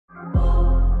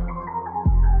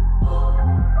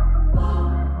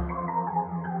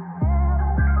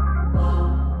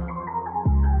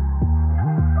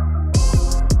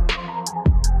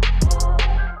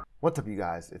What's up, you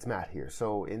guys? It's Matt here.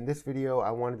 So in this video,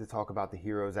 I wanted to talk about the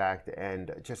HEROES Act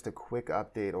and just a quick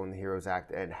update on the HEROES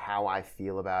Act and how I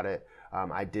feel about it.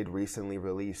 I did recently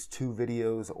release 2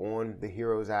 videos on the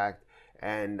HEROES Act,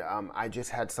 and I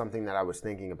just had something that I was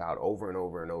thinking about over and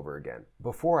over and over again.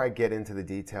 Before I get into the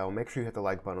detail, make sure you hit the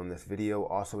like button on this video.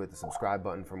 Also hit the subscribe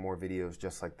button for more videos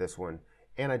just like this one.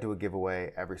 And I do a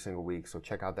giveaway every single week, so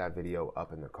check out that video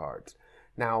up in the cards.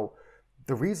 Now,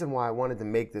 the reason why I wanted to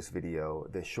make this video,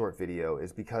 this short video,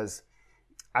 is because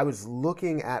I was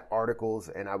looking at articles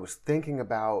and I was thinking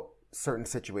about certain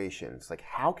situations. Like,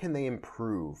 how can they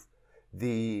improve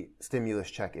the stimulus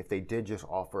check if they did just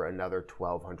offer another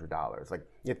 $1,200? Like,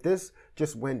 if this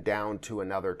just went down to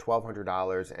another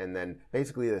 $1,200 and then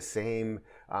basically the same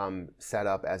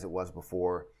setup as it was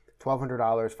before,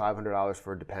 $1,200, $500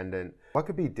 for a dependent, what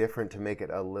could be different to make it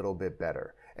a little bit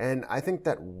better? And I think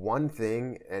that one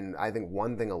thing, and I think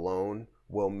one thing alone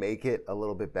will make it a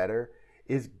little bit better,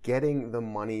 is getting the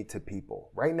money to people.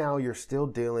 Right now, you're still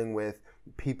dealing with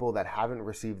people that haven't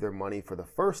received their money for the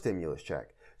first stimulus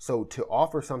check. So to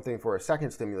offer something for a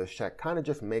second stimulus check kind of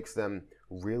just makes them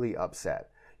really upset.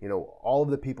 You know, all of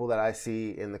the people that I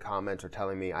see in the comments are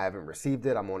telling me I haven't received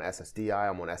it, I'm on SSDI,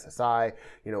 I'm on SSI,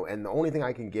 you know, and the only thing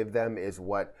I can give them is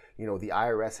what, you know, the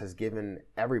IRS has given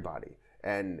everybody.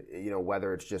 And, you know,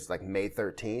 whether it's just like May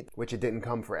 13th, which it didn't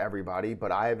come for everybody,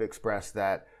 but I have expressed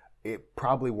that it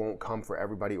probably won't come for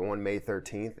everybody on May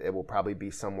 13th. It will probably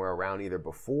be somewhere around either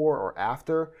before or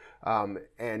after,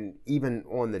 and even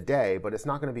on the day, but it's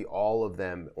not going to be all of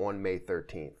them on May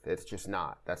 13th. It's just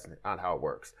not. That's not how it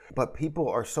works. But people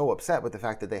are so upset with the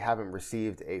fact that they haven't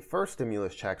received a first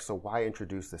stimulus check, so why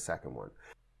introduce the second one?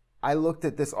 I looked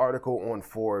at this article on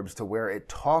Forbes to where it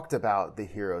talked about the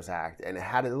HEROES Act, and it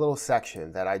had a little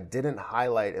section that I didn't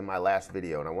highlight in my last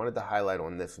video, and I wanted to highlight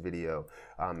on this video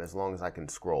as long as I can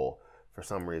scroll. For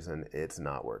some reason, it's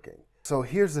not working. So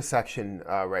here's the section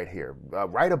right here,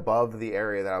 right above the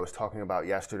area that I was talking about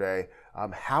yesterday.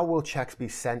 How will checks be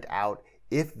sent out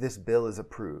if this bill is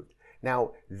approved?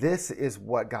 Now, this is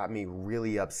what got me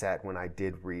really upset when I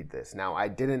did read this. Now, I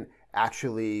didn't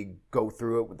actually go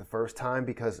through it the first time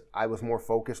because I was more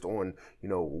focused on, you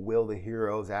know, will the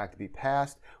HEROES Act be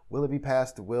passed? Will it be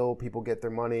passed? Will people get their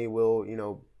money? Will, you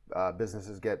know,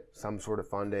 businesses get some sort of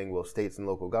funding? Will states and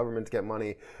local governments get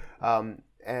money?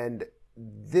 And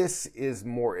this is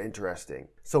more interesting.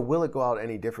 So will it go out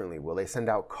any differently? Will they send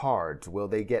out cards? Will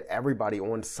they get everybody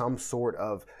on some sort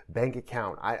of bank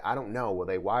account? I don't know. Will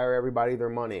they wire everybody their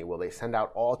money? Will they send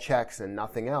out all checks and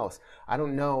nothing else? I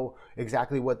don't know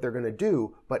exactly what they're going to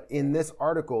do, but in this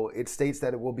article, it states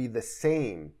that it will be the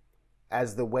same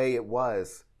as the way it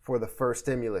was for the first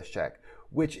stimulus check,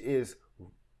 which is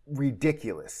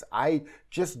ridiculous. I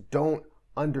just don't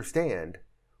understand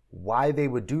why they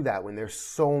would do that when there's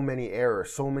so many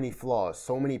errors, so many flaws,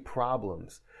 so many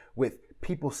problems with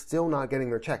people still not getting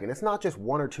their check. And it's not just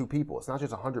 1 or 2 people. It's not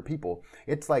just 100 people.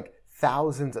 It's like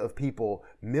thousands of people,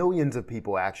 millions of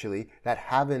people actually, that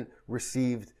haven't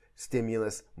received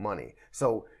stimulus money.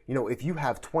 So, you know, if you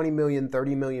have 20 million,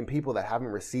 30 million people that haven't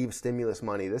received stimulus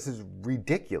money, this is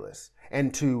ridiculous.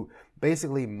 And to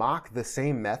basically mock the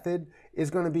same method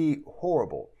is going to be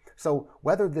horrible. So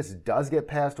whether this does get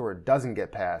passed or it doesn't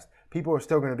get passed, people are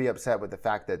still going to be upset with the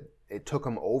fact that it took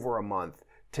them over a month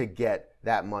to get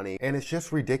that money. And it's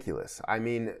just ridiculous. I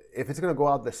mean, if it's going to go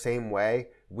out the same way,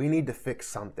 we need to fix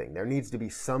something. There needs to be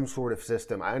some sort of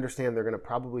system. I understand they're going to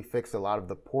probably fix a lot of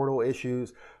the portal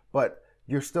issues, but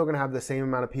you're still going to have the same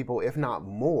amount of people, if not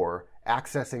more,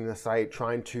 accessing the site,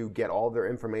 trying to get all their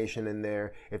information in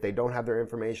there. If they don't have their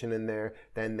information in there,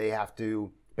 then they have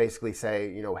to basically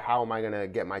say, you know, how am I going to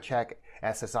get my check?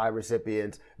 SSI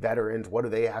recipients, veterans, what do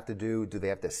they have to do? Do they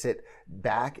have to sit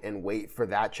back and wait for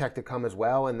that check to come as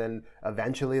well? And then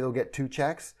eventually they'll get 2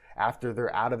 checks after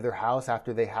they're out of their house,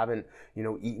 after they haven't, you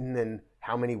know, eaten in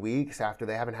how many weeks, after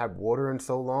they haven't had water in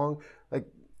so long. Like,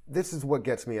 this is what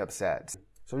gets me upset.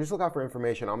 So just look out for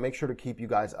information. I'll make sure to keep you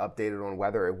guys updated on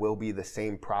whether it will be the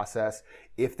same process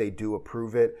if they do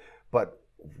approve it. But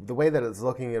the way that it's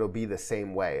looking, it'll be the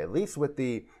same way. At least with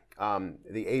the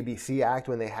ABC Act,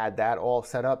 when they had that all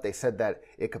set up, they said that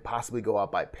it could possibly go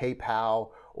out by PayPal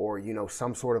or, you know,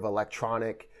 some sort of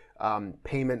electronic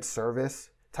payment service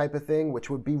type of thing,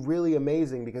 which would be really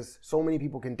amazing because so many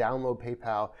people can download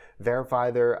PayPal,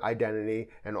 verify their identity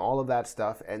and all of that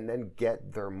stuff, and then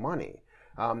get their money.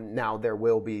 Now, there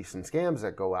will be some scams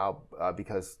that go out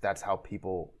because that's how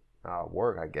people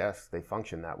work, I guess. They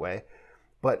function that way.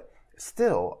 But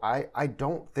still, I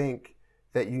don't think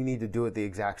that you need to do it the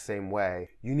exact same way.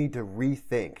 You need to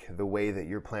rethink the way that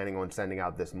you're planning on sending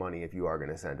out this money if you are going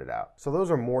to send it out. So those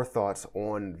are more thoughts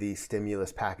on the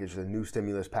stimulus package, the new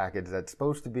stimulus package that's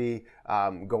supposed to be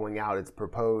going out. It's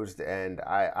proposed, and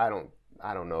I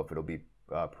don't know if it'll be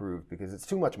approved because it's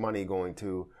too much money going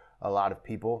to a lot of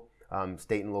people,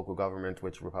 state and local governments,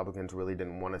 which Republicans really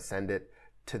didn't want to send it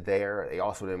to there. They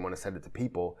also didn't want to send it to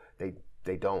people.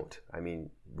 They don't. I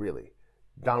mean, really.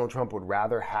 Donald Trump would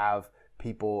rather have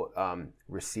people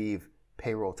receive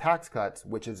payroll tax cuts,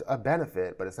 which is a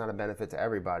benefit, but it's not a benefit to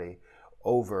everybody,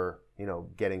 over, you know,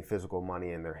 getting physical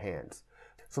money in their hands.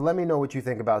 So let me know what you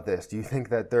think about this. Do you think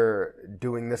that they're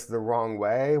doing this the wrong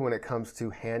way when it comes to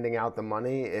handing out the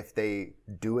money if they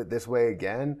do it this way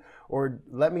again? Or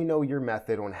let me know your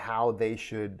method on how they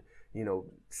should, you know,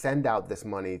 send out this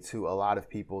money to a lot of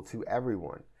people, to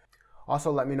everyone.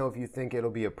 Also, let me know if you think it'll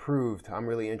be approved. I'm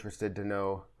really interested to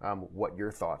know what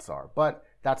your thoughts are. But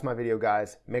that's my video,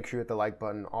 guys. Make sure you hit the like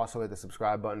button. Also hit the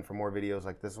subscribe button for more videos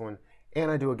like this one. And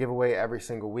I do a giveaway every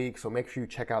single week, so make sure you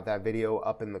check out that video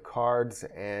up in the cards.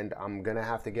 And I'm going to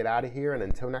have to get out of here. And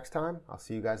until next time, I'll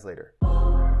see you guys later.